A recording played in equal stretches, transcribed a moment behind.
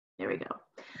There we go.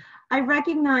 I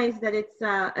recognize that it's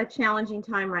a challenging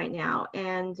time right now.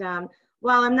 And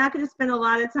while I'm not going to spend a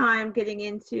lot of time getting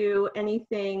into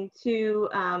anything too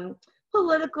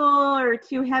political or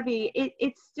too heavy, it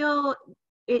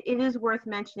is worth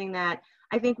mentioning that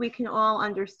I think we can all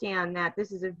understand that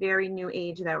this is a very new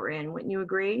age that we're in. Wouldn't you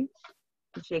agree?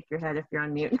 You shake your head if you're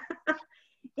on mute.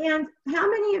 And how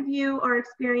many of you are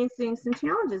experiencing some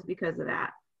challenges because of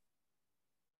that?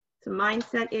 Some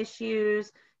mindset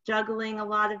issues, juggling a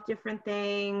lot of different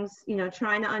things, you know,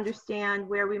 trying to understand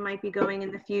where we might be going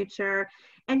in the future.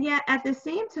 And yet at the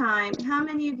same time, how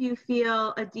many of you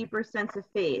feel a deeper sense of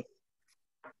faith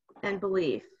and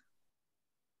belief?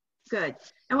 Good.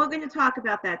 And we're going to talk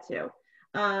about that too.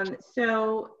 Again,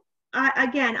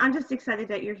 I'm just excited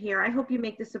that you're here. I hope you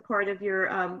make this a part of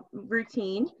your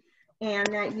routine and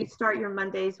that you start your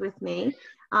Mondays with me.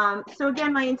 So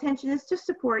again, my intention is to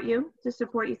support you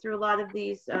through a lot of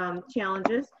these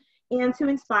challenges and to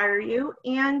inspire you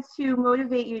and to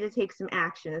motivate you to take some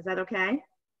action. Is that okay?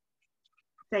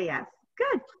 Say yes.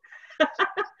 Good.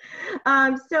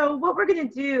 So what we're going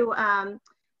to do,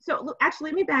 so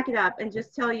actually let me back it up and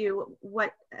just tell you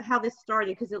how this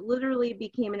started, because it literally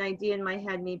became an idea in my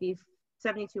head maybe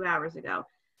 72 hours ago.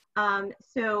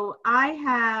 So I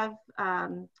have,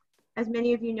 as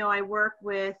many of you know, I work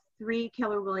with 3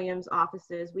 Keller Williams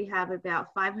offices. We have about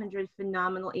 500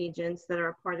 phenomenal agents that are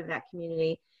a part of that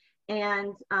community.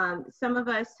 And some of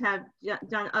us have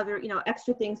done other, you know,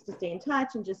 extra things to stay in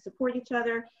touch and just support each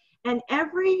other. And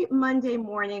every Monday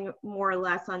morning, more or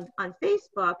less on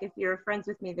Facebook, if you're friends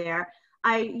with me there,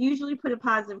 I usually put a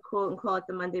positive quote and call it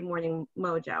the Monday Morning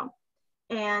Mojo.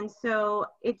 And so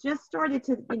it just started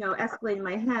to, you know, escalate in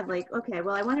my head, like, okay,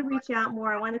 well, I want to reach out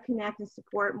more. I want to connect and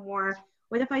support more.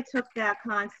 What if I took that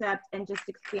concept and just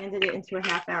expanded it into a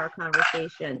half-hour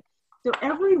conversation? So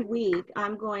every week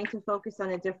I'm going to focus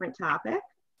on a different topic,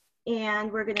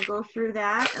 and we're going to go through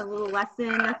that, a little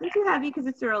lesson, nothing too heavy because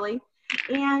it's early.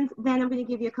 And then I'm going to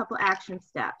give you a couple action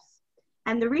steps.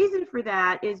 And the reason for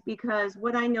that is because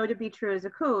what I know to be true as a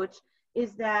coach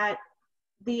is that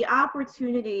the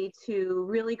opportunity to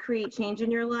really create change in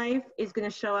your life is going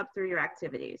to show up through your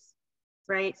activities,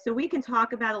 right? So we can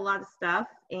talk about a lot of stuff,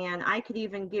 and I could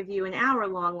even give you an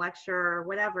hour-long lecture or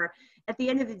whatever. At the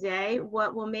end of the day,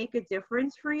 what will make a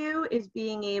difference for you is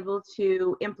being able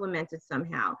to implement it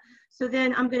somehow. So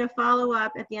then I'm going to follow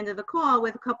up at the end of the call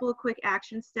with a couple of quick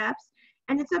action steps.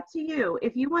 And it's up to you.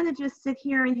 If you want to just sit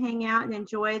here and hang out and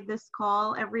enjoy this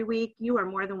call every week, you are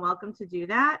more than welcome to do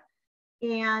that.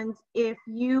 And if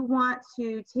you want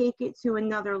to take it to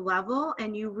another level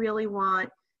and you really want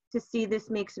to see this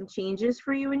make some changes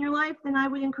for you in your life, then I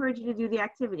would encourage you to do the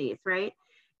activities, right?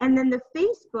 And then the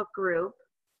Facebook group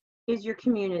is your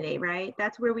community, right?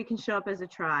 That's where we can show up as a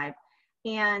tribe.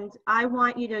 And I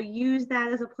want you to use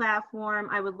that as a platform.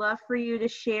 I would love for you to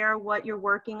share what you're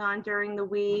working on during the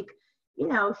week, you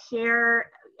know, share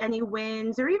any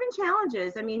wins or even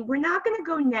challenges. I mean, we're not going to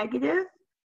go negative,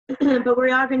 but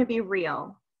we are going to be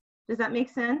real. Does that make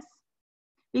sense?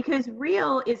 Because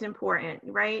real is important,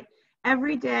 right?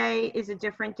 Every day is a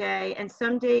different day. And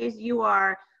some days you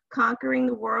are conquering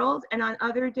the world. And on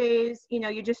other days, you know,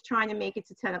 you're just trying to make it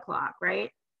to 10 o'clock, right?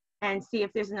 And see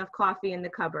if there's enough coffee in the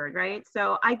cupboard, right?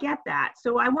 So I get that.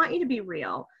 So I want you to be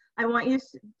real. I want you to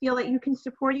feel that you can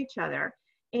support each other.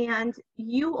 And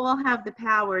you all have the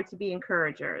power to be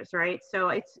encouragers, right? So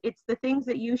it's the things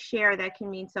that you share that can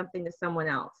mean something to someone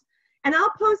else. And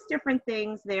I'll post different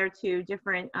things there too,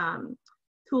 different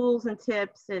tools and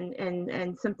tips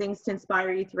and some things to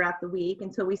inspire you throughout the week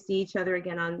until we see each other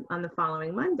again on the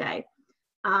following Monday.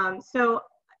 So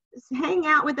hang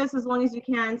out with us as long as you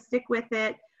can, stick with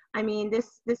it. I mean,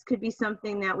 this could be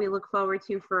something that we look forward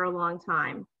to for a long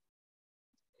time.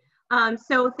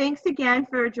 So thanks again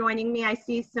for joining me. I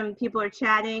see some people are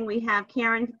chatting. We have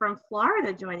Karen from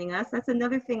Florida joining us. That's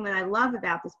another thing that I love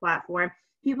about this platform.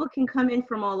 People can come in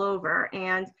from all over.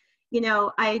 And, you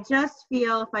know, I just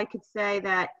feel, if I could say,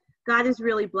 that God has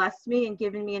really blessed me and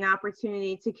given me an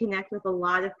opportunity to connect with a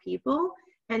lot of people.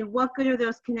 And what good are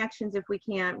those connections if we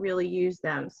can't really use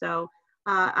them? So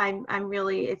I'm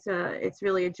really, it's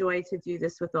really a joy to do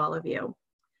this with all of you.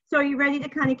 So are you ready to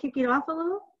kind of kick it off a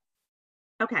little?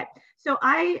 Okay, so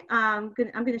I'm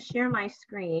gonna share my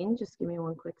screen. Just give me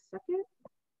one quick second.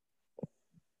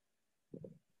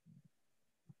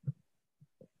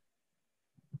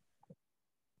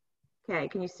 Okay,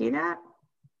 can you see that?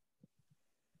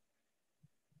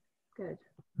 Good.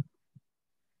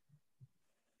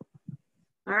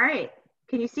 All right,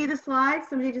 can you see the slides?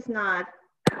 Somebody just nod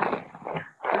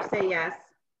or say yes.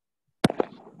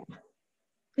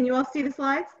 Can you all see the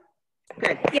slides?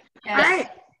 Good. Yes. All right.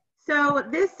 So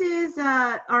this is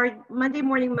our Monday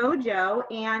Morning Mojo.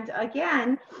 And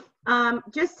again,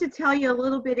 just to tell you a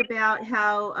little bit about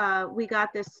how we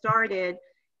got this started,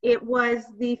 it was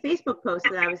the Facebook post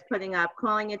that I was putting up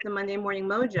calling it the Monday Morning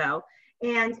Mojo.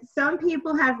 And some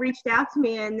people have reached out to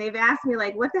me and they've asked me,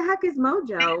 like, what the heck is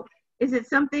Mojo? Is it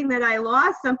something that I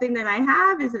lost, something that I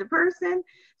have? Is it a person?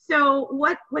 So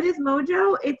what is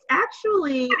Mojo? It's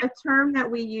actually a term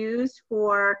that we use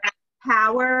for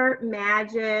power,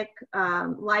 magic,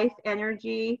 life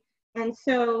energy. And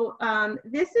so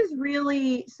this is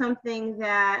really something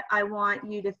that I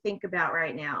want you to think about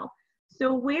right now.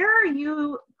 So where are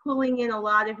you pulling in a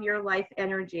lot of your life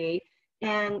energy?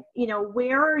 And, you know,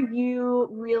 where are you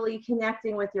really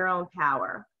connecting with your own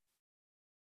power?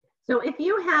 So if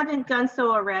you haven't done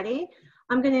so already,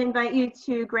 I'm going to invite you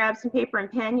to grab some paper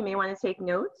and pen. You may want to take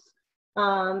notes.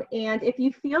 And if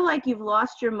you feel like you've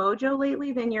lost your mojo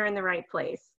lately, then you're in the right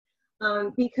place.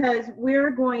 Because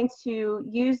we're going to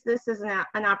use this as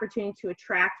an opportunity to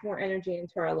attract more energy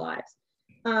into our lives.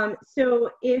 So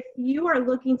if you are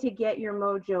looking to get your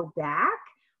mojo back,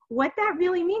 what that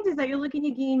really means is that you're looking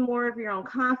to gain more of your own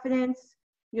confidence,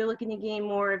 you're looking to gain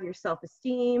more of your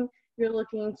self-esteem, you're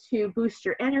looking to boost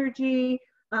your energy,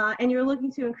 and you're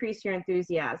looking to increase your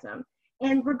enthusiasm.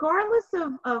 And regardless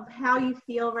of how you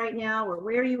feel right now or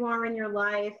where you are in your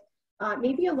life,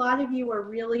 maybe a lot of you are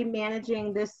really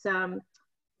managing this, I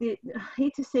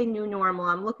hate to say new normal,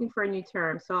 I'm looking for a new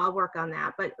term, so I'll work on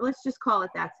that, but let's just call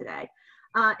it that today.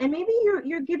 And maybe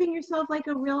you're giving yourself like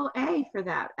a real A for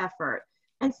that effort.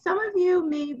 And some of you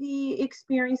may be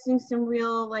experiencing some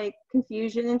real like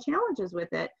confusion and challenges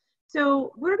with it.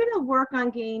 So we're going to work on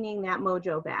gaining that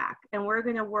mojo back, and we're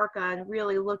going to work on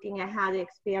really looking at how to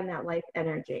expand that life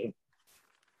energy.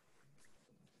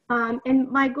 And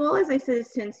my goal, as I said, is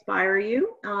to inspire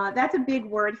you. That's a big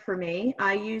word for me.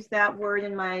 I use that word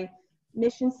in my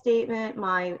mission statement,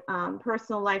 my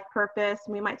personal life purpose.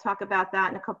 We might talk about that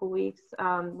in a couple weeks.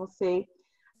 We'll see.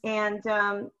 And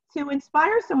to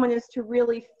inspire someone is to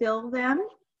really fill them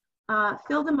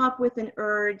up with an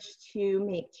urge to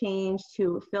make change,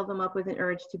 to fill them up with an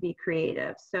urge to be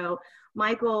creative. So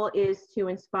my goal is to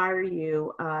inspire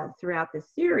you throughout this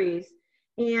series.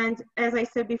 And as I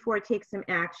said before, take some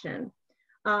action.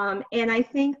 And I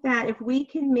think that if we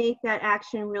can make that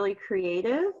action really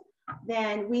creative,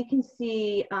 then we can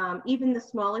see even the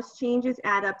smallest changes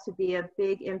add up to be a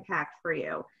big impact for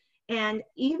you. And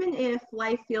even if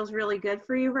life feels really good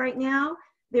for you right now,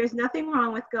 there's nothing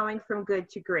wrong with going from good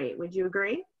to great. Would you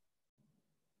agree?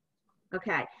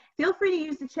 Okay. Feel free to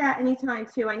use the chat anytime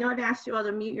too. I know I've asked you all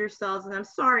to mute yourselves, and I'm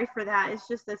sorry for that. It's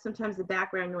just that sometimes the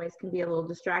background noise can be a little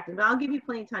distracting, but I'll give you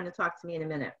plenty of time to talk to me in a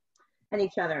minute and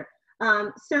each other.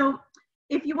 So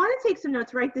if you want to take some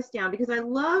notes, write this down, because I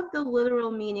love the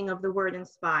literal meaning of the word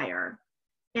inspire.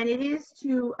 And it is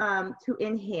to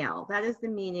inhale. That is the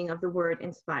meaning of the word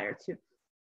inspire, to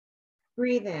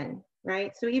breathe in,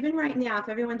 right? So even right now, if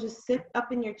everyone just sit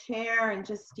up in your chair and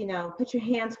just, you know, put your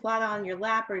hands flat on your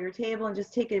lap or your table and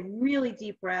just take a really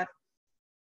deep breath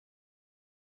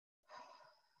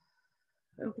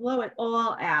and blow it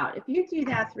all out. If you do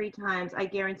that 3 times, I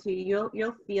guarantee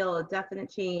you'll feel a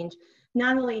definite change,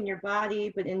 not only in your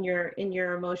body, but in your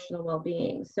emotional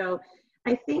well-being. So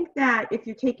I think that if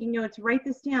you're taking notes, write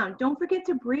this down. Don't forget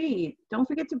to breathe. Don't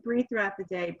forget to breathe throughout the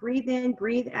day. Breathe in,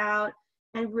 breathe out,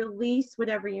 and release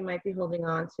whatever you might be holding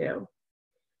on to.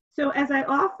 So as I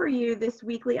offer you this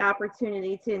weekly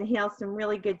opportunity to inhale some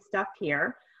really good stuff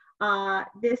here,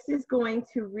 this is going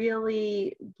to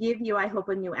really give you, I hope,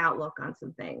 a new outlook on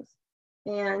some things.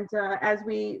 And as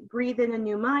we breathe in a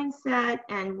new mindset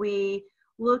and we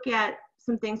look at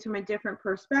some things from a different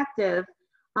perspective,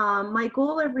 my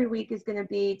goal every week is going to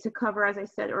be to cover, as I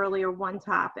said earlier, one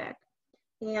topic.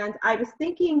 And I was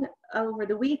thinking over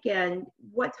the weekend,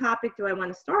 what topic do I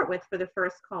want to start with for the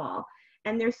first call?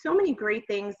 And there's so many great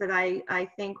things that I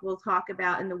think we'll talk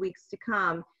about in the weeks to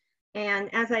come.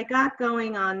 And as I got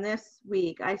going on this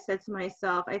week, I said to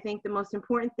myself, I think the most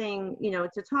important thing, you know,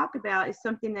 to talk about is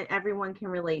something that everyone can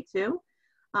relate to.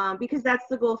 Because that's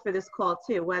the goal for this call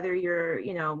too, whether you're,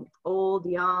 you know, old,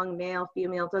 young, male,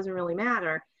 female, it doesn't really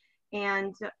matter.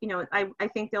 And, you know, I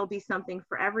think there'll be something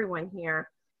for everyone here.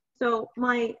 So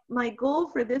my goal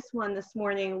for this one this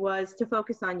morning was to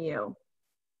focus on you.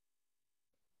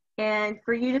 And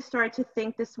for you to start to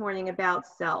think this morning about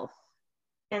self.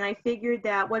 And I figured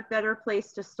that what better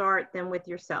place to start than with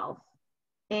yourself.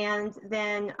 And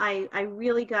then I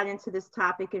really got into this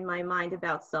topic in my mind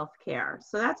about self-care.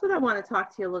 So that's what I want to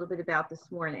talk to you a little bit about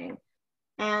this morning.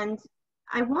 And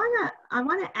I want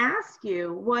to ask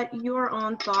you what your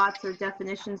own thoughts or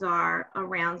definitions are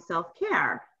around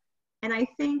self-care. And I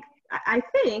think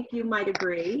you might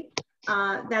agree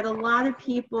that a lot of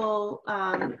people,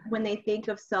 when they think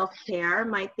of self-care,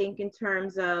 might think in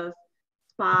terms of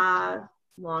spa,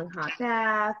 long hot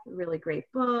bath, really great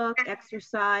book,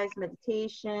 exercise,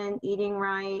 meditation, eating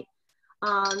right.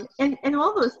 And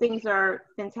all those things are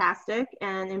fantastic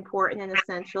and important and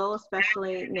essential,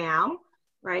 especially now,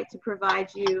 right, to provide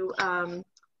you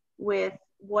with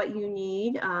what you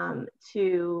need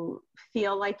to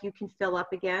feel like you can fill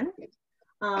up again.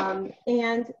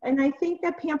 And I think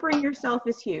that pampering yourself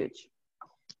is huge.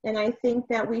 And I think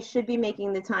that we should be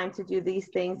making the time to do these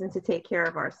things and to take care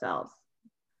of ourselves.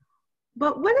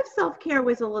 But what if self-care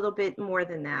was a little bit more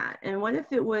than that? And what if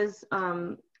it was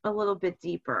a little bit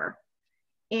deeper?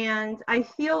 And I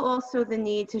feel also the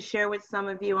need to share with some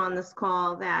of you on this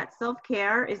call that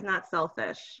self-care is not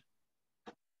selfish.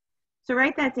 So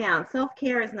write that down.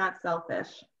 Self-care is not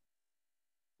selfish.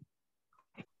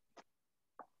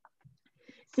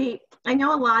 See, I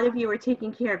know a lot of you are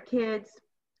taking care of kids,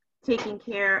 taking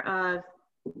care of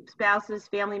spouses,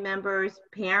 family members,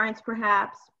 parents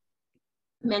perhaps.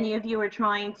 Many of you are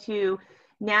trying to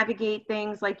navigate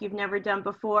things like you've never done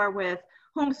before with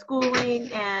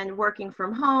homeschooling and working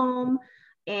from home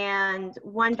and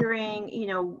wondering,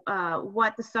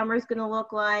 what the summer is going to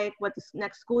look like, what the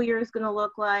next school year is going to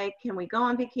look like. Can we go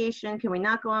on vacation? Can we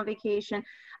not go on vacation?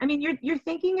 I mean, you're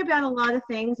thinking about a lot of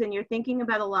things and you're thinking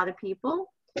about a lot of people.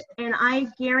 And I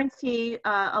guarantee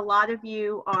a lot of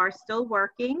you are still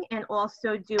working and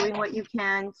also doing what you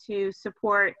can to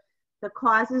support the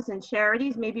causes and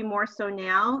charities, maybe more so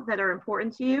now, that are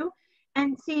important to you.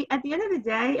 And see, at the end of the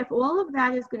day, if all of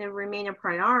that is going to remain a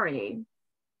priority,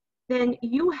 then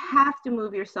you have to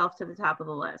move yourself to the top of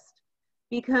the list,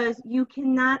 because you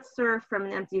cannot serve from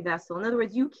an empty vessel. In other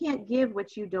words, you can't give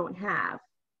what you don't have.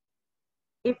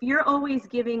 If you're always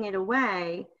giving it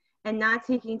away and not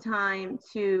taking time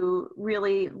to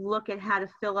really look at how to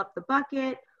fill up the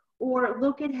bucket or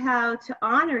look at how to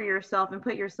honor yourself and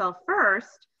put yourself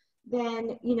first,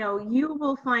 then you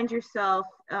will find yourself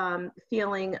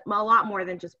feeling a lot more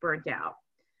than just burnt out.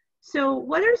 So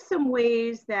what are some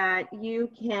ways that you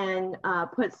can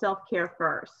put self-care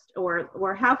first,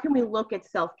 or how can we look at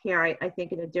self-care, I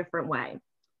think, in a different way?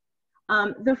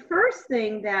 The first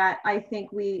thing that I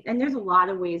think and there's a lot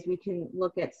of ways we can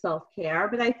look at self-care,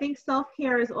 but I think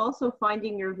self-care is also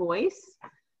finding your voice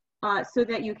so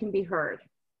that you can be heard.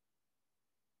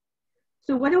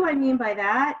 So what do I mean by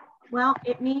that? Well,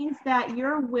 it means that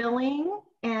you're willing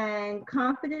and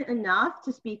confident enough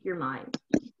to speak your mind.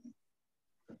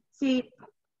 See,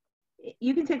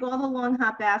 you can take all the long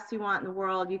hot baths you want in the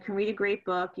world. You can read a great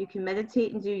book. You can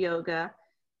meditate and do yoga.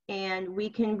 And we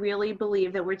can really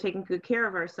believe that we're taking good care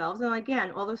of ourselves. And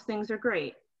again, all those things are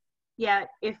great.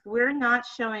 Yet, if we're not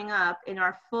showing up in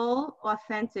our full,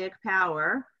 authentic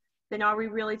power, then are we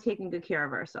really taking good care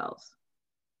of ourselves?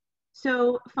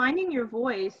 So finding your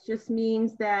voice just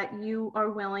means that you are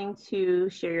willing to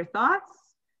share your thoughts,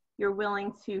 you're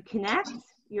willing to connect,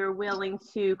 you're willing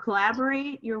to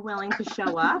collaborate, you're willing to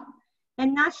show up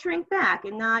and not shrink back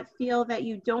and not feel that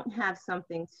you don't have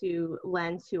something to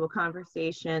lend to a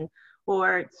conversation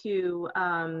or to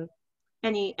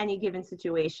any given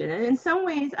situation. And in some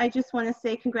ways, I just want to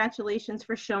say congratulations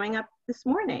for showing up this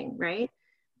morning, right?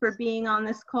 For being on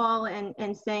this call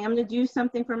and saying, I'm going to do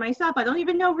something for myself. I don't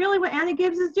even know really what Anna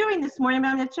Gibbs is doing this morning, but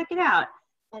I'm going to check it out.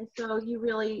 And so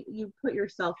you put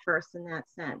yourself first in that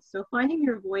sense. So finding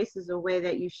your voice is a way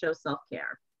that you show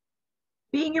self-care.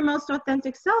 Being your most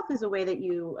authentic self is a way that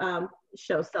you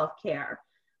show self-care.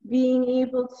 Being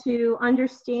able to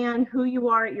understand who you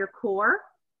are at your core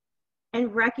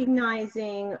and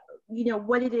recognizing,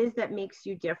 what it is that makes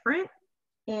you different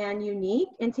and unique,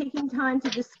 and taking time to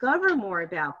discover more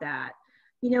about that,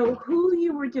 who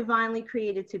you were divinely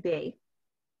created to be.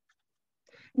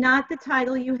 Not the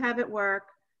title you have at work,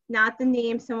 not the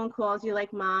name someone calls you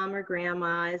like mom or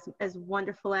grandma, as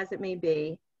wonderful as it may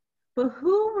be, but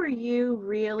who were you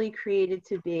really created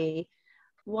to be?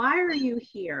 Why are you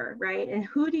here, right? And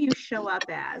who do you show up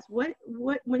as? When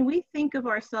we think of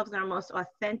ourselves in our most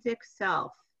authentic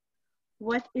self,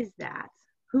 what is that?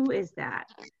 Who is that?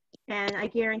 And I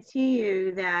guarantee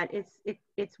you that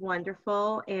it's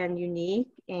wonderful and unique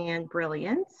and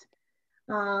brilliant.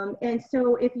 And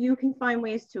so if you can find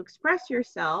ways to express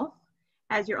yourself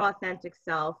as your authentic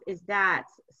self, is that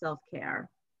self-care.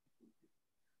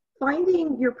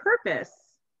 Finding your purpose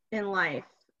in life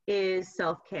is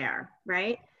self-care,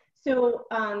 right? So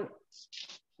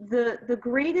the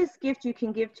greatest gift you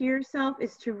can give to yourself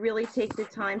is to really take the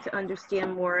time to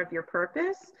understand more of your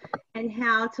purpose and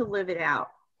how to live it out.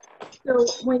 So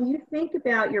when you think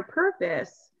about your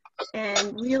purpose,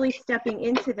 and really stepping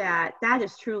into that, that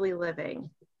is truly living.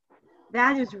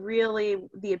 That is really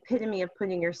the epitome of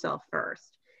putting yourself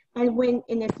first. And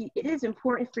if it is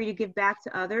important for you to give back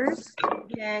to others,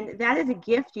 then that is a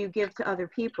gift you give to other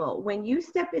people. When you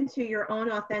step into your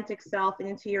own authentic self and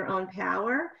into your own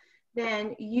power,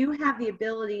 then you have the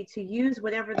ability to use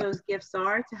whatever those gifts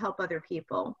are to help other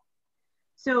people.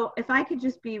 So if I could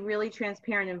just be really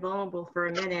transparent and vulnerable for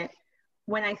a minute,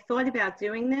 when I thought about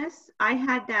doing this, I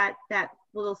had that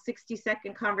little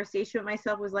 60-second conversation with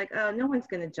myself. Was like, oh, no one's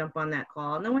going to jump on that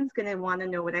call. No one's going to want to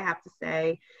know what I have to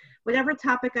say. Whatever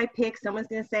topic I pick, someone's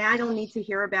going to say, I don't need to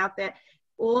hear about that.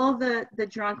 All the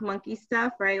drunk monkey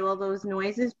stuff, right? All those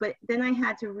noises. But then I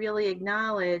had to really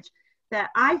acknowledge that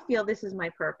I feel this is my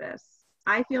purpose.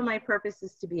 I feel my purpose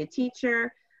is to be a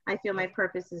teacher. I feel my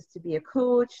purpose is to be a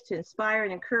coach, to inspire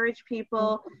and encourage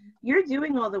people. You're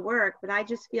doing all the work, but I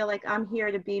just feel like I'm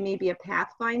here to be maybe a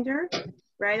pathfinder,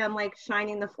 right? I'm like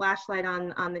shining the flashlight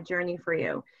on the journey for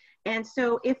you. And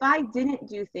so if I didn't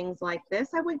do things like this,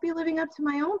 I would be living up to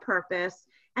my own purpose.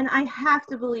 And I have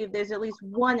to believe there's at least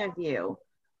one of you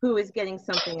who is getting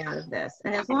something out of this.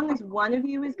 And as long as one of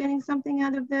you is getting something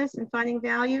out of this and finding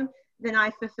value, then I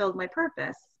fulfilled my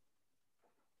purpose.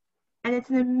 And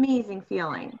it's an amazing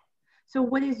feeling. So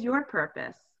what is your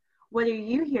purpose? What are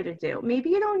you here to do? Maybe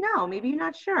you don't know. Maybe you're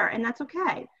not sure, and that's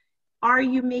okay. Are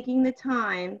you making the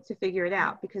time to figure it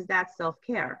out? Because that's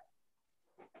self-care.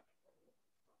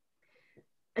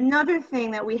 Another thing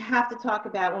that we have to talk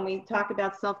about when we talk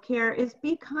about self-care is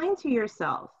be kind to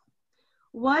yourself.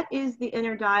 What is the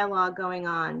inner dialogue going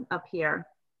on up here?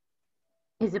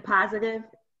 Is it positive?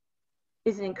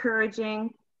 Is it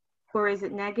encouraging? Or is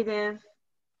it negative?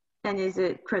 And is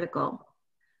it critical,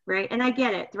 right? And I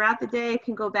get it. Throughout the day, it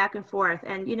can go back and forth.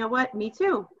 And you know what? Me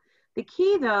too. The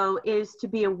key, though, is to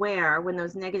be aware when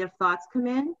those negative thoughts come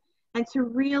in and to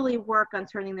really work on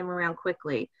turning them around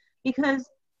quickly. Because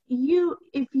so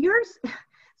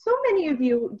many of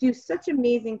you do such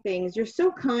amazing things. You're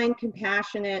so kind,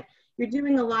 compassionate. You're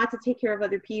doing a lot to take care of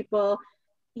other people.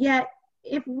 Yet,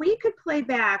 if we could play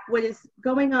back what is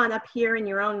going on up here in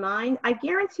your own mind, I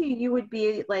guarantee you would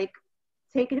be like,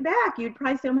 taken aback. You'd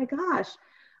probably say, oh my gosh,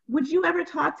 would you ever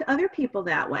talk to other people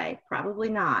that way? Probably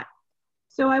not.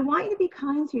 So I want you to be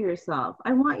kind to yourself.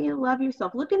 I want you to love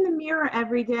yourself. Look in the mirror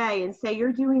every day and say,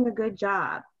 you're doing a good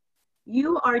job.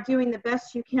 You are doing the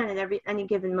best you can at any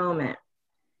given moment.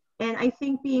 And I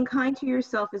think being kind to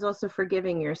yourself is also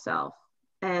forgiving yourself.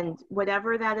 And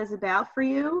whatever that is about for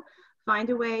you, find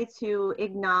a way to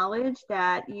acknowledge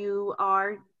that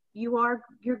you're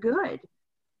good,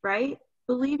 right?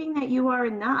 Believing that you are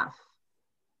enough.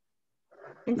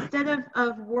 Instead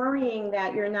of worrying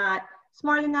that you're not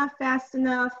smart enough, fast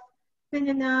enough, thin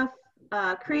enough,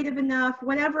 creative enough,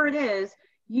 whatever it is,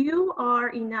 you are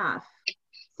enough.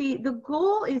 See, the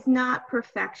goal is not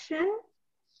perfection.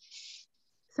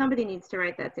 Somebody needs to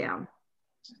write that down,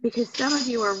 because some of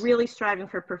you are really striving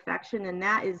for perfection, and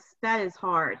that is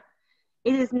hard.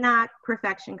 It is not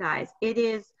perfection, guys. It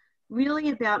is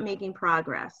really about making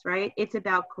progress, right? It's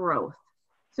about growth.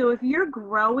 So if you're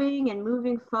growing and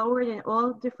moving forward in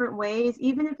all different ways,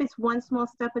 even if it's one small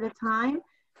step at a time,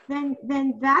 then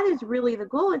that is really the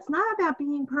goal. It's not about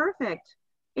being perfect.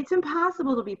 It's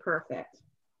impossible to be perfect.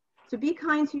 So be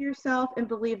kind to yourself and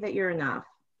believe that you're enough.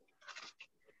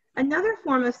 Another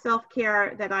form of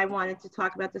self-care that I wanted to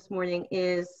talk about this morning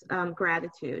is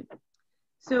gratitude.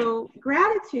 So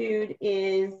gratitude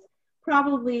is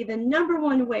probably the number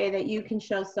one way that you can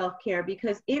show self-care,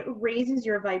 because it raises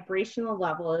your vibrational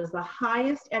level. It is the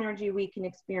highest energy we can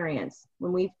experience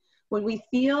when we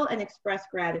feel and express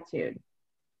gratitude.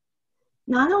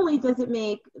 Not only does it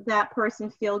make that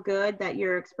person feel good that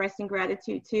you're expressing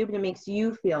gratitude to, but it makes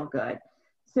you feel good.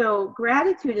 So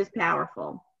gratitude is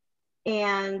powerful.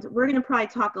 And we're going to probably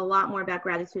talk a lot more about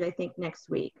gratitude, I think, next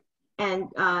week. And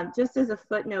just as a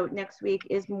footnote, next week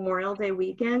is Memorial Day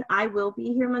weekend. I will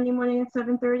be here Monday morning at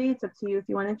 7:30. It's up to you if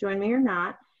you want to join me or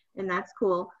not, and that's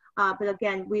cool. But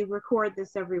again, we record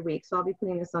this every week, so I'll be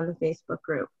putting this on the Facebook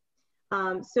group.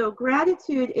 So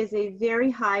gratitude is a very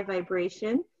high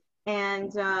vibration,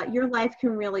 and your life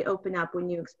can really open up when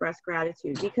you express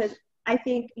gratitude, because I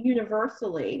think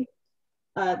universally,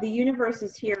 the universe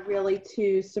is here really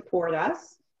to support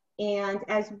us. And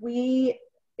as we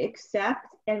accept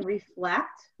and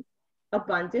reflect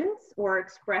abundance or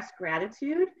express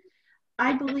gratitude,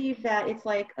 I believe that it's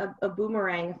like a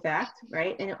boomerang effect,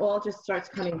 right? And it all just starts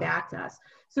coming back to us.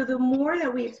 So the more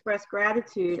that we express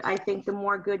gratitude, I think the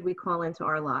more good we call into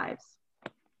our lives.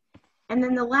 And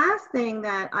then the last thing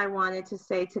that I wanted to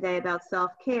say today about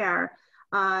self-care,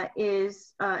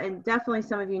 and definitely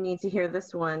some of you need to hear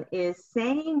this one, is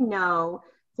saying no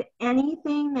to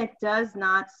anything that does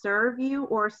not serve you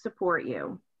or support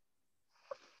you.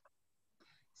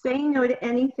 Saying no to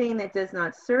anything that does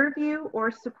not serve you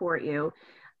or support you.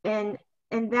 And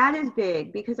that is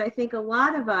big, because I think a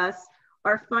lot of us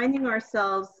are finding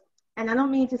ourselves, and I don't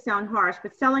mean to sound harsh,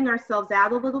 but selling ourselves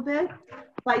out a little bit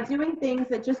by doing things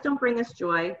that just don't bring us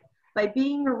joy, by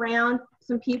being around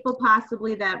some people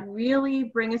possibly that really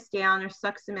bring us down or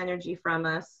suck some energy from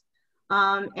us,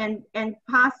 and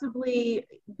possibly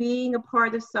being a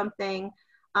part of something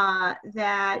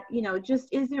that, you know, just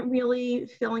isn't really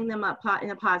filling them up in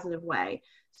a positive way.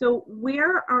 So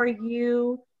where are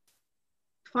you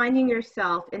finding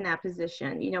yourself in that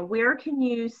position? You know, where can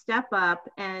you step up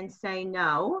and say,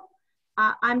 no,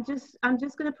 I'm just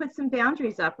going to put some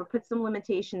boundaries up or put some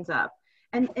limitations up.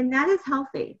 And that is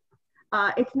healthy.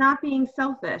 It's not being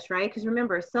selfish, right? Because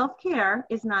remember, self-care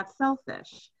is not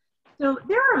selfish. So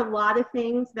there are a lot of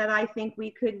things that I think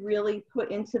we could really put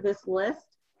into this list,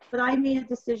 but I made a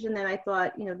decision that I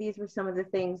thought, you know, these were some of the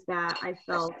things that I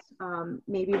felt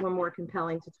maybe were more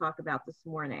compelling to talk about this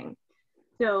morning.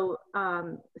 So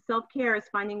self-care is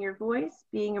finding your voice,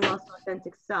 being your most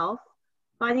authentic self,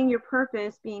 finding your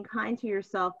purpose, being kind to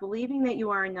yourself, believing that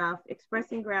you are enough,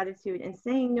 expressing gratitude, and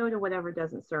saying no to whatever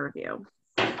doesn't serve you.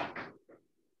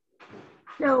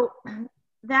 So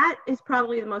that is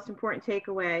probably the most important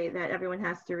takeaway that everyone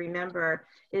has to remember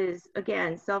is,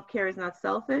 again, self-care is not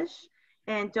selfish,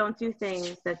 and don't do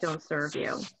things that don't serve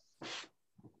you.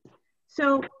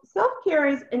 So self-care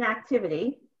is an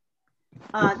activity.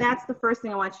 That's the first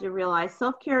thing I want you to realize.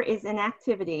 Self-care is an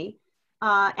activity,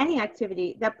 any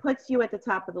activity that puts you at the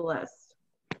top of the list.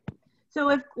 So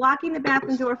if locking the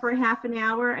bathroom door for a half an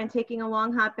hour and taking a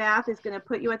long hot bath is going to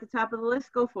put you at the top of the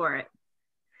list, go for it.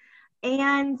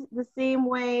 And the same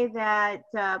way that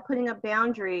putting up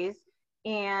boundaries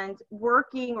and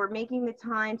working or making the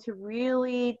time to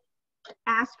really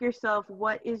ask yourself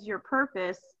what is your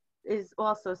purpose is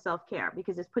also self-care,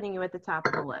 because it's putting you at the top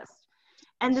of the list.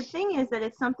 And the thing is that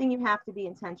it's something you have to be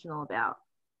intentional about.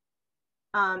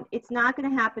 It's not going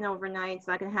to happen overnight. It's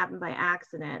not going to happen by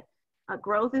accident.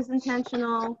 Growth is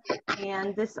intentional,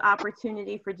 and this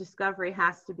opportunity for discovery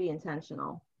has to be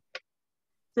intentional.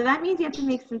 So that means you have to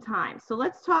make some time. So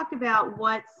let's talk about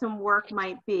what some work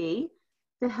might be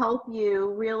to help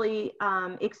you really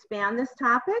expand this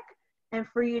topic and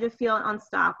for you to feel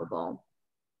unstoppable.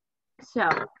 So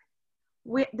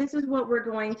this is what we're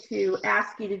going to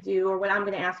ask you to do, or what I'm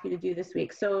going to ask you to do this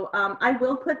week. So I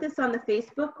will put this on the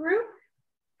Facebook group,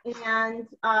 and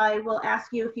I will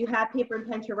ask you if you have paper and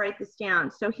pen to write this down.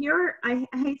 So here, I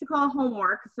hate to call it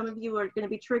homework, because some of you are going to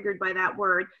be triggered by that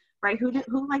word, right? Who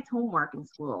liked homework in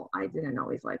school? I didn't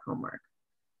always like homework.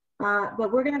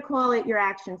 But we're going to call it your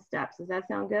action steps. Does that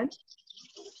sound good?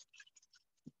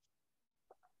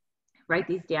 Write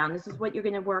these down. This is what you're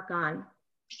going to work on.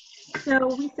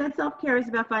 So we said self-care is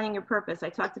about finding your purpose. I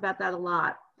talked about that a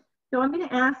lot. So I'm going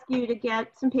to ask you to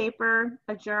get some paper,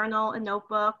 a journal, a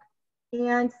notebook,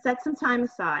 and set some time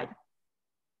aside.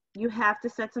 You have to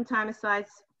set some time aside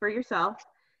for yourself.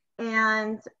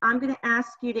 And I'm going to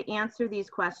ask you to answer these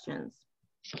questions.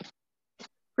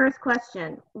 First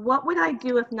question, what would I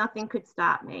do if nothing could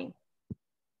stop me?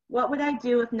 What would I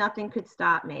do if nothing could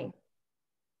stop me?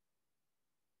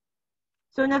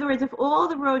 So in other words, if all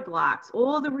the roadblocks,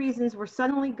 all the reasons were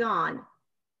suddenly gone,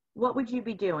 what would you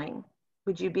be doing?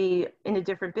 Would you be in a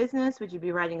different business? Would you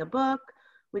be writing a book?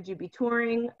 Would you be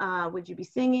touring? Would you be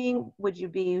singing? Would you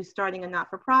be starting a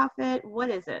not-for-profit? What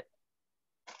is it?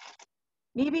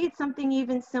 Maybe it's something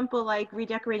even simple like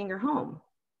redecorating your home.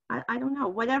 I don't know,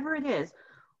 whatever it is.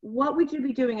 What would you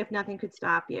be doing if nothing could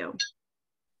stop you?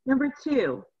 Number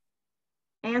two,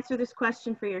 answer this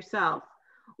question for yourself.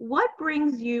 What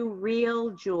brings you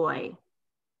real joy?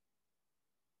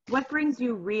 What brings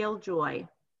you real joy?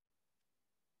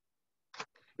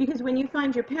 Because when you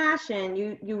find your passion,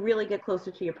 you really get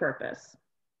closer to your purpose.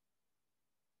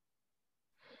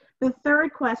 The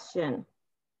third question,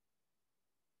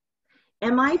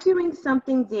 am I doing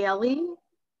something daily?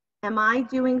 Am I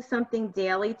doing something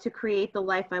daily to create the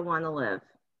life I want to live?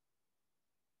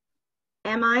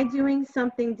 Am I doing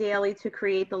something daily to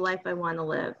create the life I want to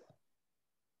live?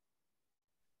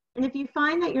 And if you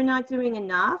find that you're not doing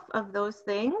enough of those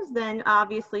things, then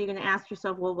obviously you're going to ask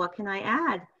yourself, well, what can I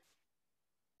add?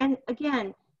 And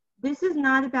again, this is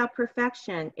not about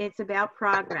perfection. It's about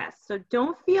progress. So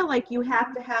don't feel like you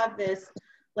have to have this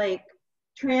like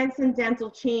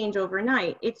transcendental change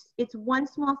overnight. It's one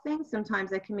small thing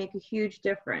sometimes that can make a huge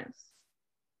difference.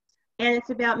 And it's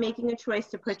about making a choice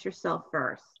to put yourself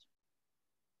first.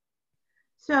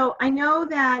 So I know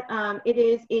that it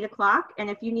is 8 o'clock, and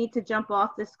if you need to jump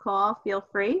off this call, feel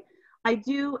free. I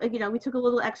do, we took a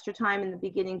little extra time in the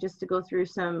beginning just to go through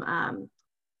some,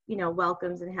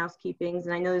 welcomes and housekeepings,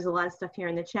 and I know there's a lot of stuff here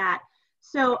in the chat.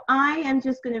 So I am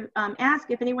just going to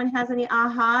ask if anyone has any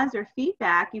ahas or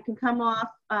feedback. You can come off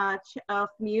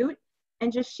mute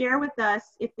and just share with us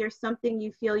if there's something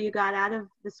you feel you got out of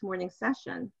this morning's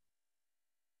session.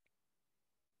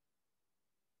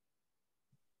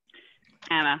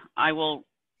 Anna, I will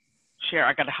share.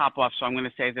 I got to hop off, so I'm going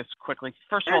to say this quickly.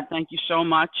 First of all, thank you so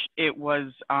much. It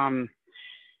was, sometimes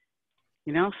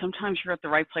you're at the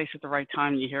right place at the right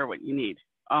time and you hear what you need.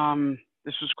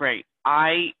 This was great.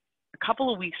 A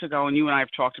couple of weeks ago, and you and I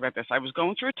have talked about this, I was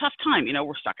going through a tough time.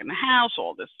 We're stuck in the house,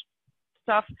 all this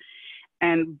stuff.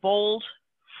 And Bold,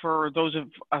 for those of,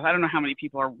 I don't know how many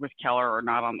people are with Keller or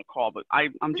not on the call, but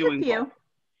I'm doing Bold.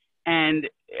 And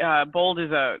Bold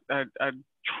is a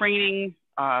training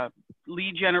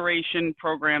lead generation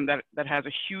program that has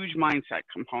a huge mindset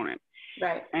component.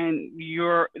 Right. And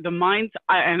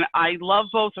I love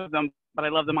both of them, but I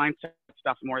love the mindset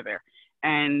stuff more there.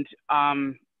 And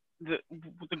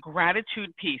the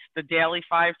gratitude piece, the daily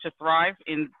 5 to thrive,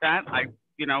 in that I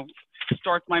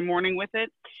start my morning with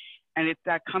it. And it's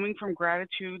that coming from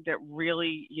gratitude that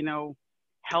really,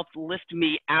 helped lift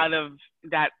me out of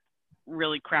that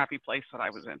really crappy place that I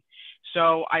was in.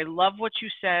 So I love what you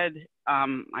said.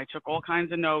 I took all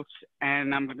kinds of notes,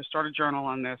 and I'm going to start a journal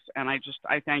on this. And I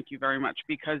thank you very much,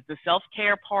 because the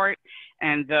self-care part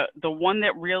and the one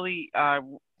that really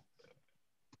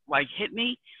hit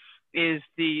me is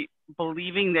the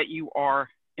believing that you are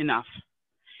enough,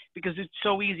 because it's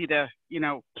so easy to,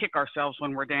 kick ourselves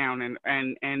when we're down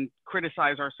and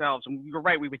criticize ourselves. And you're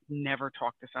right, we would never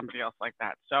talk to somebody else like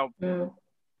that. So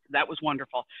that was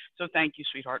wonderful. So thank you,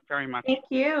 sweetheart, very much. Thank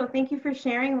you. Thank you for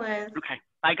sharing, Liz. Okay.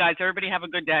 Bye, guys. Everybody have a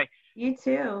good day. You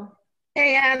too.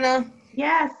 Hey, Anna.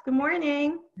 Yes. Good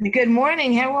morning. Good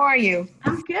morning. How are you?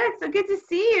 I'm good. So good to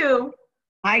see you.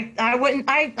 I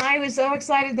was so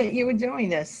excited that you were doing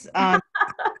this. And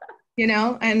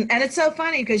it's so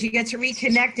funny because you get to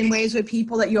reconnect in ways with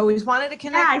people that you always wanted to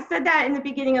connect. Yeah, I said that in the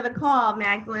beginning of the call,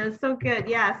 Magdalene. It was so good.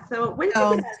 Yes. So what did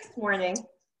you do this morning?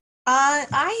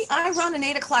 I run an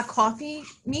 8 o'clock coffee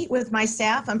meet with my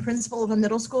staff. I'm principal of a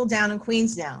middle school down in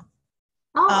Queens now.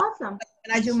 Oh, awesome.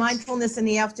 And I do mindfulness in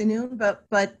the afternoon,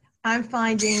 but I'm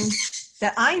finding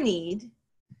that I need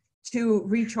to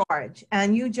recharge.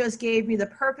 And you just gave me the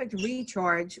perfect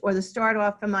recharge or the start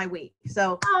off for my week.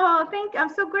 So I'm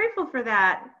so grateful for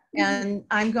that. And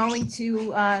I'm going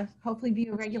to hopefully be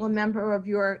a regular member of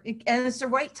and it's the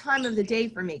right time of the day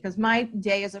for me, because my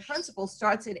day as a principal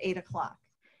starts at 8 o'clock.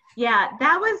 Yeah,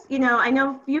 that was, I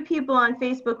know a few people on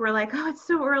Facebook were like, oh, it's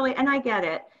so early, and I get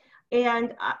it.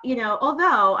 And,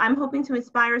 although I'm hoping to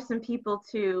inspire some people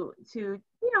to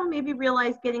maybe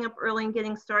realize getting up early and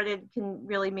getting started can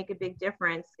really make a big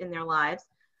difference in their lives.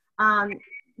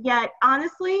 Yet,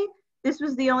 honestly, this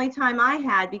was the only time I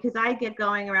had, because I get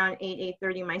going around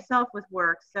 8:30 myself with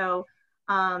work. So,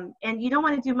 and you don't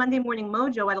want to do Monday Morning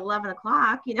Mojo at 11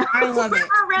 o'clock, I love it.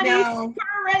 We're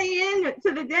already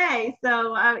into the day.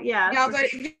 So, yeah. No, but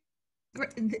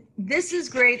this is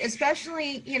great,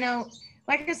 especially,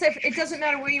 like I said, it doesn't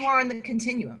matter where you are in the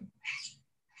continuum.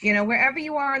 Wherever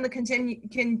you are in the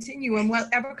continuum,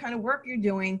 whatever kind of work you're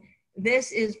doing,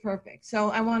 this is perfect. So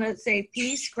I want to say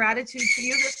peace, gratitude to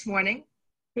you this morning.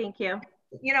 Thank you.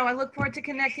 I look forward to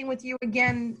connecting with you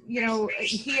again,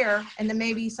 here and then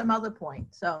maybe some other point.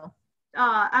 So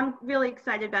I'm really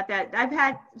excited about that. I've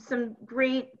had some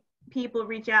great people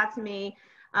reach out to me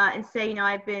and say,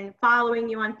 I've been following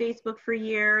you on Facebook for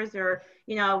years, or,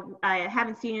 I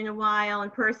haven't seen you in a while in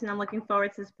person. I'm looking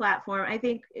forward to this platform. I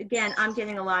think, again, I'm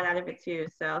getting a lot out of it too.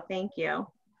 So thank you.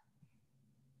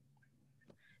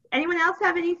 Anyone else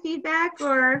have any feedback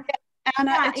or?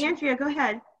 Anna, Andrea, go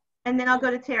ahead. And then I'll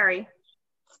go to Terry.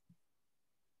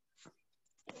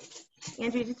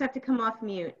 Andrea, you just have to come off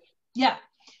mute. Yeah.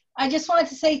 I just wanted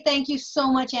to say thank you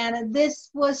so much, Anna.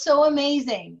 This was so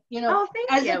amazing.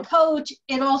 As a coach,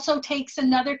 it also takes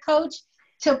another coach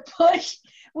to push.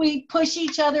 We push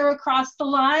each other across the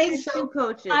line. So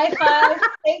coaches. High five.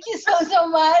 Thank you so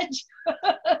much.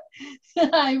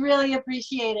 I really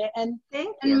appreciate it. And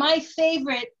my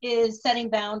favorite is setting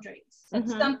boundaries.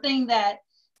 It's something that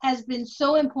has been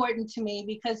so important to me,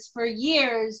 because for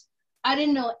years, I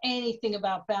didn't know anything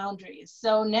about boundaries.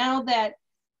 So now that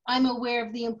I'm aware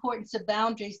of the importance of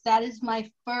boundaries, that is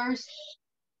my first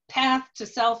path to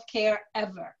self-care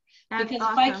ever. That's because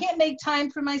awesome. If I can't make time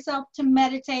for myself to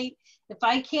meditate, if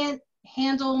I can't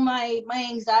handle my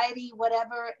anxiety,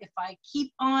 whatever, if I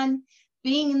keep on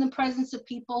being in the presence of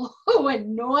people who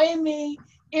annoy me,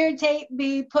 irritate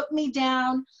me, put me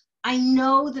down, I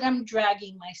know that I'm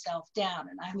dragging myself down,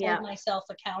 and I hold myself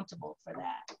accountable for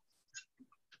that.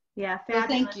 Yeah, fabulous. So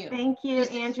thank you. Thank you,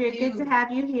 Andrea. Good to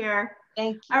have you here.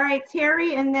 Thank you. All right,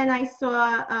 Terry, and then I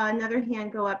saw another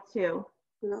hand go up too.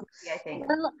 No. Yeah, I think.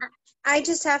 Well, I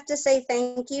just have to say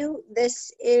thank you.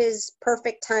 This is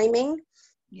perfect timing.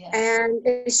 Yes. And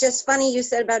it's just funny you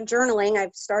said about journaling.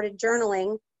 I've started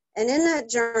journaling, and in that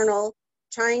journal,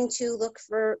 trying to look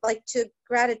for, like, to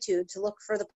gratitude, to look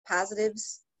for the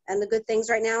positives and the good things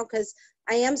right now, because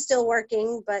I am still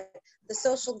working, but the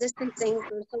social distancing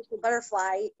for the social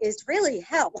butterfly is really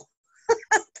hell.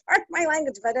 Pardon my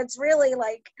language, but it's really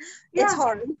like, it's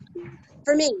hard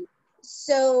for me.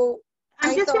 So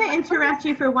I'm just going to interrupt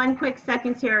you for one quick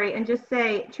second, Terry, and just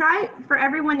say, try for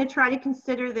everyone to try to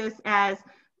consider this as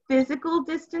physical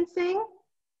distancing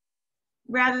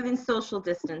rather than social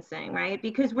distancing, right?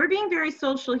 Because we're being very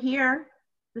social here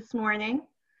this morning,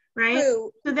 right?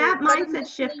 True. So that mindset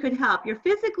shift could help. You're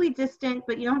physically distant,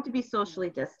 but you don't have to be socially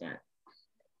distant.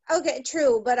 Okay,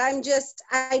 true, but I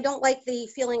don't like the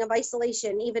feeling of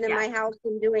isolation, even in my house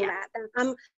and doing that.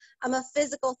 I'm a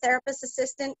physical therapist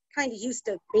assistant, kind of used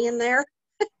to being there.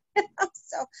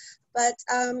 So, but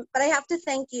I have to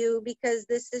thank you, because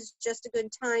this is just a good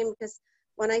time, because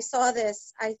when I saw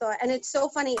this, I thought, and it's so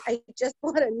funny, I just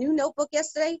bought a new notebook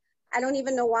yesterday. I don't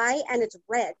even know why, and it's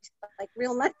red, like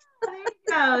real nice. There you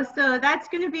go. So that's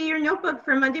going to be your notebook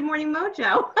for Monday Morning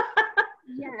Mojo.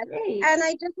 Yes. And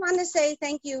I just want to say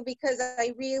thank you, because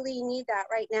I really need that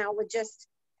right now with just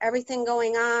everything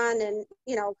going on. And,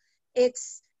 you know,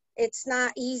 it's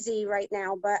not easy right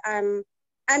now, but I'm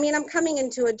coming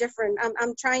into a different,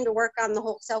 I'm trying to work on the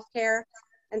whole self-care.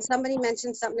 And somebody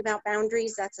mentioned something about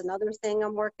boundaries. That's another thing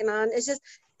I'm working on. It's just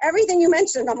everything you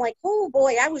mentioned. I'm like, oh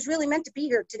boy, I was really meant to be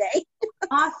here today.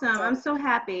 Awesome. I'm so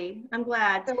happy. I'm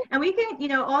glad. And we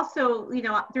can, also,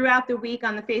 throughout the week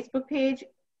on the Facebook page,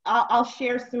 I'll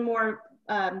share some more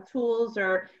tools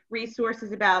or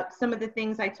resources about some of the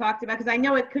things I talked about, because I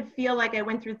know it could feel like I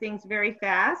went through things very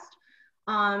fast,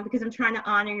 because I'm trying to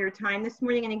honor your time this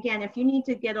morning. And again, if you need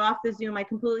to get off the Zoom, I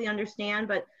completely understand,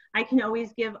 but I can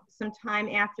always give some time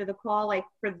after the call, like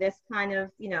for this kind of,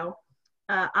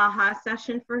 aha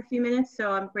session for a few minutes.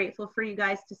 So I'm grateful for you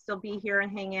guys to still be here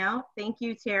and hang out. Thank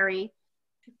you, Terry.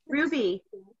 Ruby.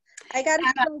 I got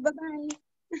to go. Bye-bye.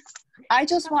 I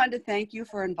just wanted to thank you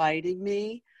for inviting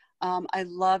me. I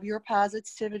love your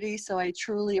positivity, so I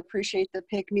truly appreciate the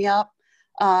pick-me-up.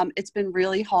 It's been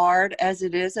really hard as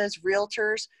it is as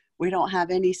realtors. We don't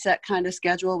have any set kind of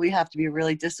schedule. We have to be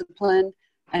really disciplined,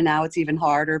 and now it's even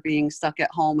harder being stuck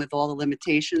at home with all the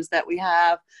limitations that we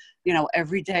have.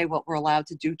 Every day what we're allowed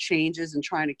to do changes, and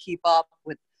trying to keep up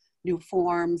with new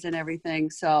forms and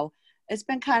everything. So it's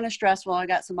been kind of stressful. I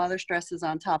got some other stresses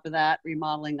on top of that,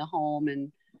 remodeling a home,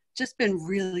 and just been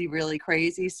really, really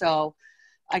crazy. So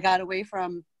I got away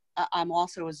from, I'm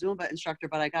also a Zumba instructor,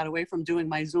 but I got away from doing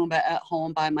my Zumba at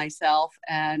home by myself.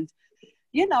 And,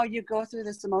 you go through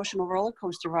this emotional roller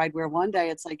coaster ride where one day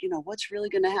it's like, what's really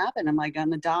going to happen? Am I going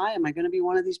to die? Am I going to be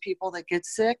one of these people that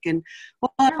gets sick? And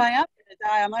well, if I am going to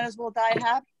die, I might as well die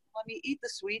happy. Let me eat the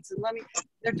sweets, and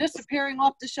they're disappearing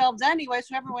off the shelves anyway,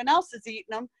 so everyone else is eating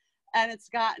them. And it's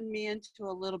gotten me into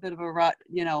a little bit of a rut,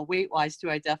 weight-wise too.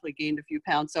 I definitely gained a few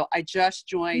pounds. So I just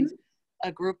joined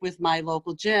a group with my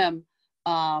local gym,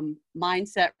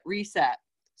 Mindset Reset.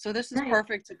 So this is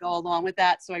perfect to go along with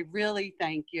that. So I really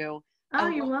thank you. Oh,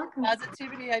 you're welcome.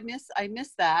 Positivity, I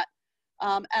miss that.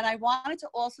 And I wanted to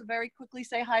also very quickly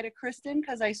say hi to Kristen,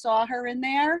 because I saw her in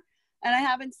there. And I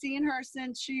haven't seen her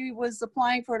since she was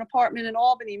applying for an apartment in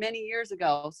Albany many years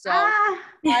ago. So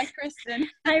hi, Kristen.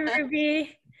 Hi,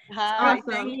 Ruby. Hi, awesome.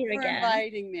 thank you for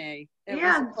inviting me.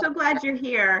 I'm so glad you're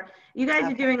here. You guys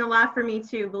are doing a lot for me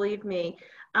too, believe me.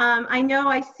 I know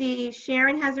I see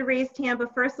Sharon has a raised hand,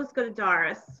 but first let's go to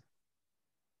Doris.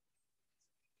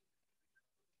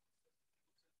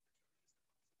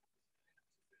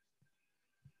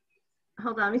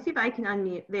 Hold on, let me see if I can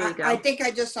unmute. There you go. I think I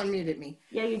just unmuted me.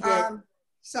 Yeah, you did.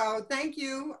 So thank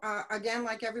you again,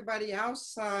 like everybody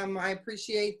else. I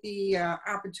appreciate the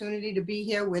opportunity to be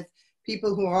here with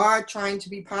people who are trying to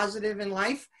be positive in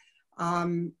life.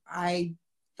 I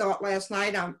thought last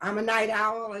night, I'm a night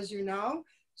owl, as you know.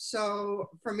 So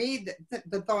for me,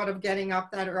 the thought of getting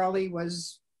up that early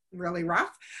was really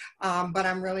rough. But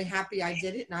I'm really happy I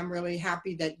did it, and I'm really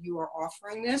happy that you are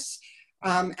offering this.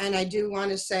 And I do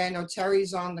want to say, I know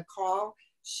Terry's on the call.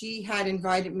 She had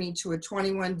invited me to a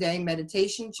 21-day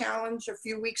meditation challenge a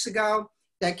few weeks ago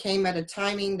that came at a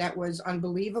timing that was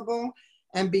unbelievable.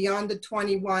 And beyond the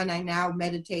 21, I now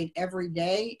meditate every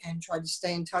day and try to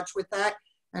stay in touch with that.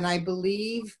 And I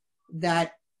believe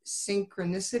that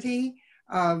synchronicity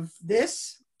of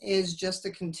this is just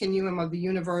a continuum of the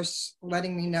universe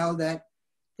letting me know that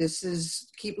this is,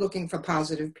 keep looking for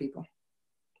positive people.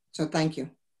 So thank you.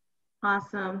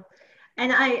 Awesome.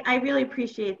 And I really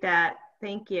appreciate that.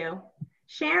 Thank you.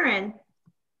 Sharon.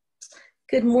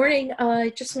 Good morning.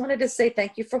 I just wanted to say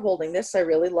thank you for holding this. I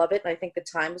really love it. And I think the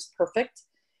time is perfect.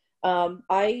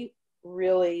 I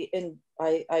really, and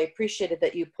I appreciated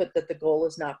that you put that the goal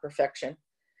is not perfection,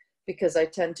 because I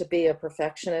tend to be a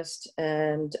perfectionist.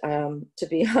 And to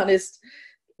be honest,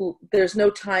 there's no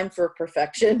time for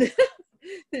perfection.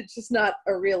 It's just not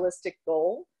a realistic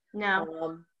goal.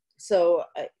 No. So,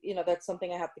 you know, that's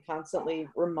something I have to constantly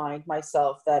remind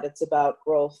myself, that it's about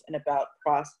growth and about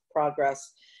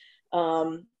progress.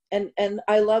 And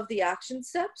I love the action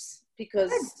steps,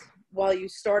 because while you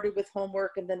started with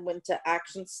homework and then went to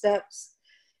action steps,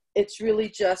 it's really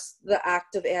just the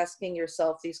act of asking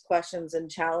yourself these questions and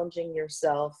challenging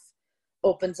yourself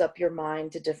opens up your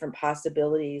mind to different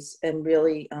possibilities, and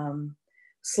really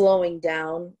slowing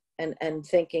down and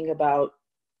thinking about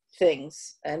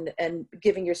things, and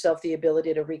giving yourself the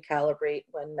ability to recalibrate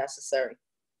when necessary.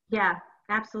 Yeah,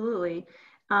 absolutely.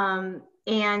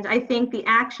 And I think the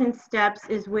action steps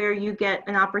is where you get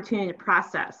an opportunity to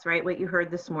process, right, what you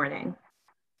heard this morning,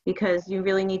 because you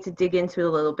really need to dig into it a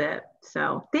little bit.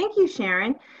 So thank you,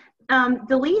 Sharon.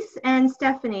 Delise and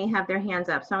Stephanie have their hands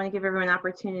up, so I'm going to give everyone an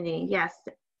opportunity. Yes,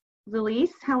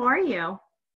 Delise, how are you?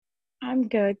 I'm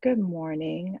good. Good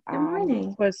morning. Good morning.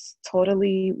 It was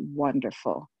totally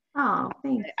wonderful. Oh,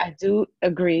 thanks. I do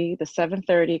agree. The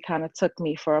 7:30 kind of took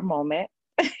me for a moment.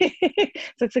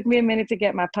 So it took me a minute to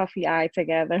get my puffy eye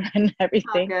together and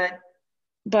everything. Oh, good.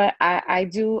 But I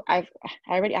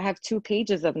have 2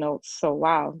 pages of notes. So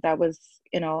wow, that was,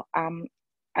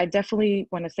 I definitely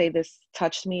want to say this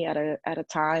touched me at a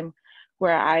time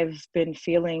where I've been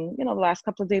feeling, the last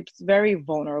couple of days very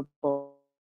vulnerable.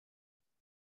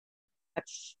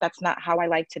 That's not how I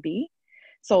like to be.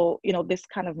 So, this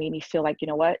kind of made me feel like, you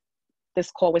know what,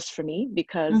 this call was for me,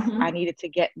 because I needed to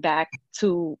get back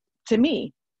to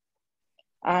me,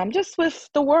 just with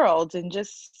the world, and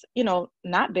just,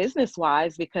 not business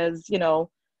wise, because, to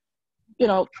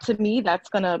me, that's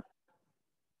gonna,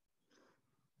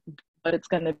 but it's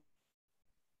gonna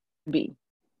be,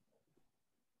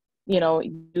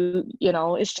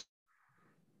 it's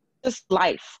just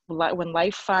life. Like when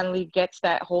life finally gets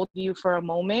that hold of you for a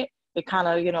moment, it kind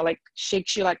of, like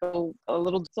shakes you like a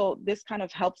little. So this kind of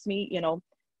helps me,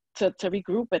 to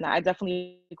regroup. And I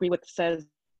definitely agree with what it says,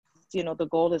 the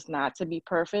goal is not to be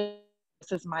perfect.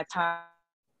 This is my time.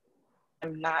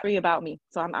 I'm not worried about me.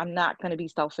 So I'm not going to be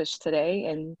selfish today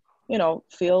and,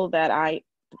 feel that I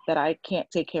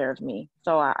can't take care of me.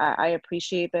 So I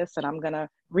appreciate this, and I'm going to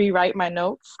rewrite my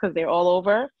notes because they're all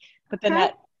over, but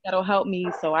then that'll help me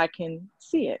so I can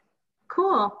see it.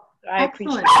 Cool. I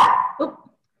Excellent. appreciate it. Oh,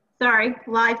 sorry,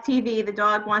 live TV. The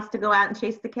dog wants to go out and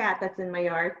chase the cat that's in my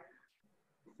yard.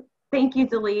 Thank you,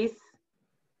 Delise.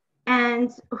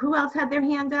 And who else had their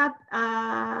hand up?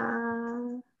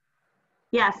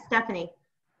 Yes, Stephanie.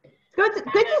 Good to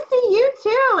see you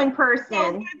too in person.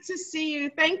 So good to see you.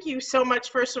 Thank you so much,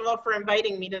 first of all, for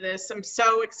inviting me to this. I'm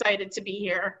so excited to be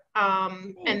here.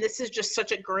 And this is just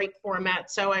such a great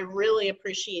format, so I really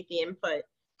appreciate the input.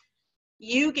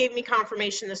 You gave me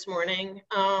confirmation this morning.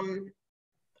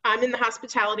 I'm in the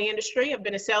hospitality industry. I've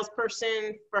been a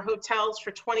salesperson for hotels for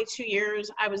 22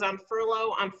 years. I was on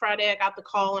furlough. On Friday, I got the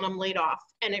call and I'm laid off.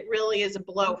 And it really is a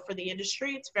blow for the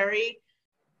industry.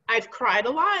 I've cried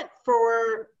a lot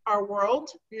for our world,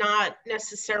 not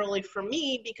necessarily for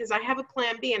me, because I have a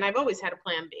plan B, and I've always had a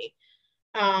plan B.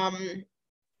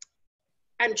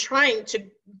 I'm trying to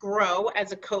grow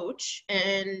as a coach,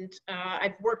 and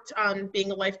I've worked on being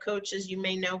a life coach, as you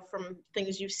may know from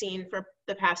things you've seen for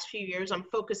the past few years. I'm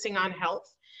focusing on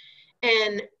health.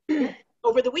 And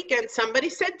over the weekend, somebody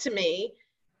said to me,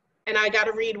 and I got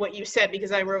to read what you said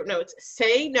because I wrote notes,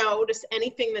 say no to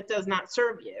anything that does not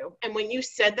serve you. And when you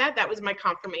said that, that was my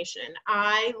confirmation.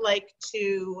 I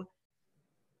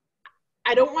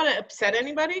don't want to upset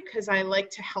anybody because I like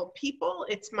to help people.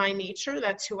 It's my nature.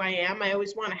 That's who I am. I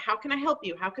always want to, how can I help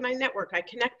you? How can I network? I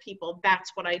connect people.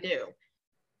 That's what I do.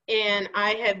 And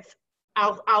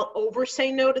I'll over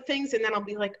say no to things, and then I'll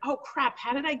be like, oh crap,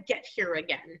 how did I get here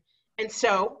again? And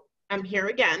so I'm here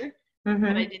again.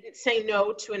 But I didn't say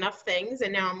no to enough things,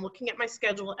 and now I'm looking at my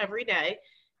schedule every day,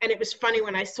 And it was funny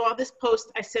when I saw this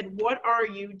post, I said, what are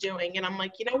you doing? And I'm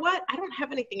like, you know what? I don't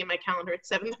have anything in my calendar at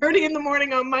 7:30 in the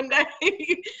morning on Monday,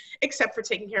 except for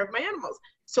taking care of my animals.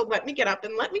 So let me get up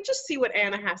and let me just see what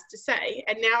Anna has to say.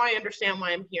 And now I understand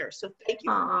why I'm here. So thank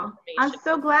you for the information. I'm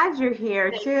so glad you're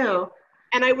here too.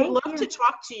 And I would love to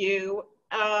talk to you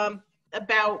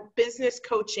about business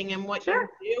coaching and what you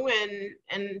do,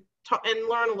 and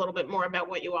learn a little bit more about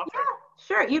what you offer.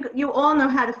 Yeah, sure. You all know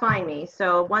how to find me.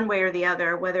 So one way or the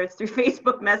other, whether it's through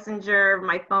Facebook Messenger,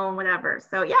 my phone, whatever.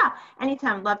 So yeah,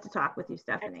 anytime. Love to talk with you,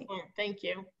 Stephanie. Excellent. Thank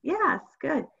you. Yes,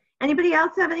 good. Anybody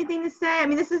else have anything to say? I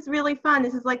mean, this is really fun.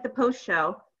 This is like the post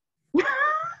show.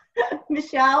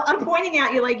 Michelle, I'm pointing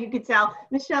at you like you could tell.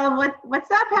 Michelle,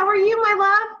 what's up? How are you, my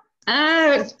love?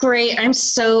 Great. I'm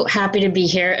so happy to be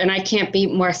here, and I can't be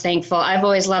more thankful. I've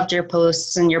always loved your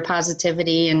posts and your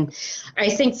positivity, and I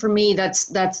think for me that's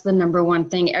the number one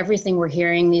thing. Everything we're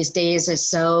hearing these days is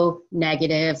so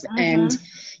negative, and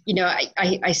you know,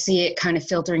 I see it kind of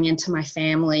filtering into my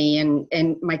family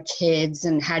and my kids,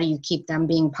 and how do you keep them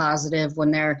being positive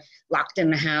when they're locked in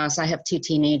the house? I have 2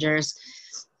 teenagers,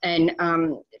 and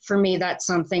for me, that's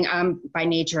something. I'm by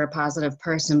nature a positive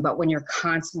person, but when you're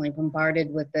constantly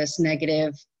bombarded with this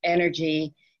negative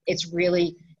energy, it's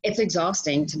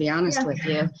exhausting, to be honest with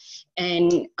you.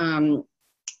 And,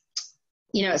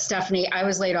 you know, Stephanie, I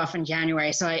was laid off in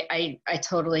January, so I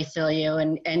totally feel you.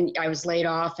 And I was laid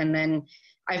off, and then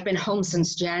I've been home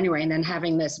since January, and then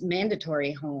having this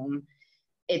mandatory home,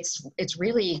 it's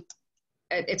really,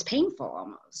 it's painful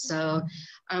almost. So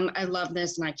I love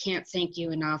this, and I can't thank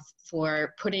you enough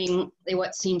for putting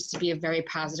what seems to be a very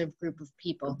positive group of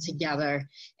people together,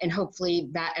 and hopefully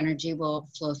that energy will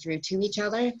flow through to each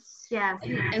other. Yeah.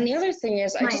 And the other thing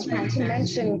is, I just wanted to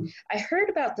mention, I heard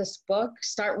about this book,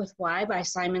 Start With Why by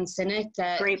Simon Sinek.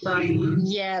 That great book.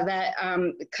 Yeah, that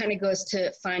kind of goes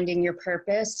to finding your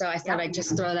purpose. So I thought I'd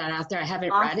just throw that out there. I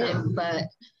haven't read it, but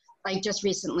I just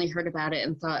recently heard about it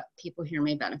and thought people here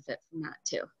may benefit from that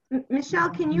too. Michelle,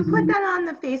 can you put that on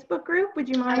the Facebook group? Would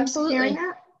you mind sharing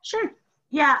that? Sure.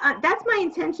 Yeah, that's my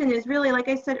intention, is really, like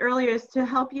I said earlier, is to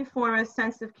help you form a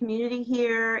sense of community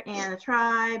here and a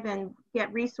tribe, and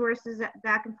get resources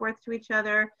back and forth to each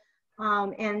other.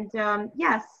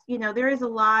 Yes, you know, there is a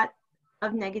lot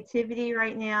of negativity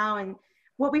right now, and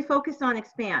what we focus on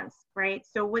expands, right?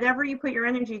 So whatever you put your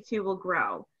energy to will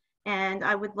grow. And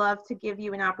I would love to give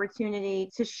you an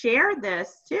opportunity to share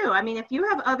this too. I mean, if you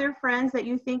have other friends that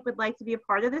you think would like to be a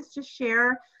part of this, just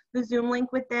share the Zoom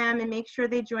link with them and make sure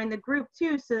they join the group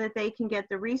too, so that they can get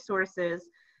the resources.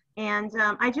 And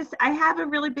I have a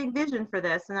really big vision for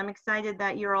this, and I'm excited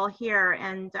that you're all here,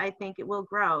 and I think it will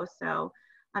grow. So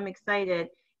I'm excited.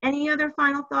 Any other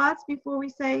final thoughts before we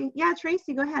say, yeah,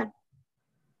 Tracy, go ahead.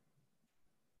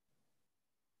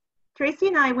 Tracy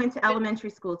and I went to elementary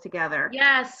school together.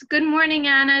 Yes. Good morning,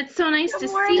 Anna. It's so nice to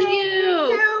see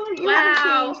you. You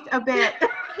haven't changed a bit.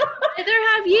 Neither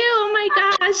have you. Oh my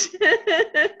gosh.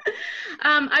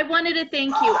 I wanted to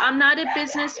thank you. I'm not a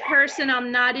business person.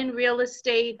 I'm not in real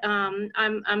estate. I'm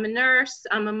a nurse.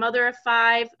 I'm a mother of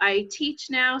 5. I teach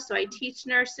now, so I teach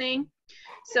nursing.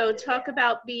 So talk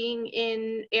about being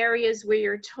in areas where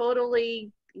you're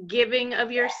totally giving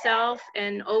of yourself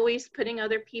and always putting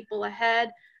other people ahead.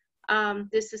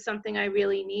 This is something I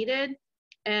really needed,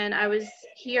 and I was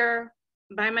here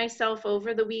by myself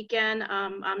over the weekend.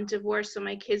 I'm divorced, so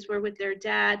my kids were with their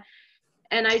dad,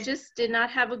 and I just did not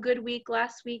have a good week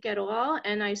last week at all.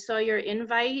 And I saw your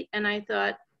invite, and I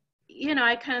thought, you know,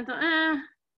 I kind of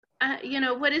thought, you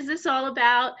know, what is this all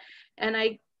about? And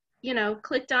I, you know,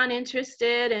 clicked on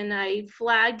interested, and I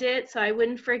flagged it so I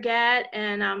wouldn't forget.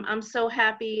 And I'm so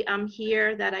happy I'm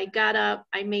here, that I got up,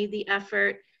 I made the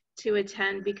effort to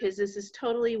attend, because this is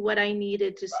totally what I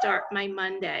needed to start my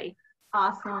Monday.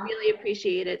 Awesome. I really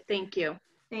appreciate it. Thank you.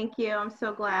 Thank you. I'm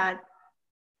so glad.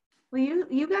 Well,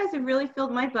 you guys have really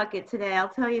filled my bucket today, I'll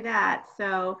tell you that.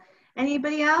 So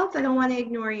anybody else? I don't want to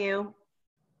ignore you.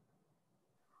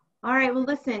 All right, well,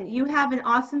 listen, you have an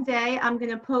awesome day. I'm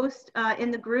going to post in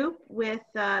the group with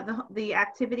the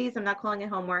activities. I'm not calling it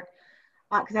homework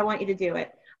because I want you to do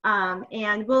it.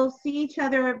 And we'll see each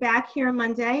other back here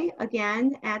Monday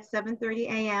again at 7:30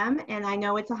 a.m. And I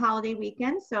know it's a holiday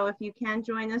weekend, so if you can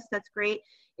join us, that's great.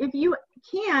 If you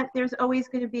can't, there's always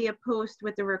going to be a post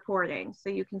with the recording, so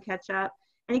you can catch up.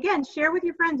 And again, share with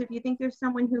your friends if you think there's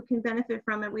someone who can benefit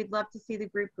from it. We'd love to see the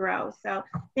group grow. So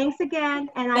thanks again.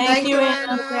 And Thank you,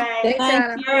 Anna.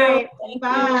 Thank you.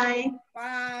 Bye.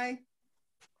 Bye.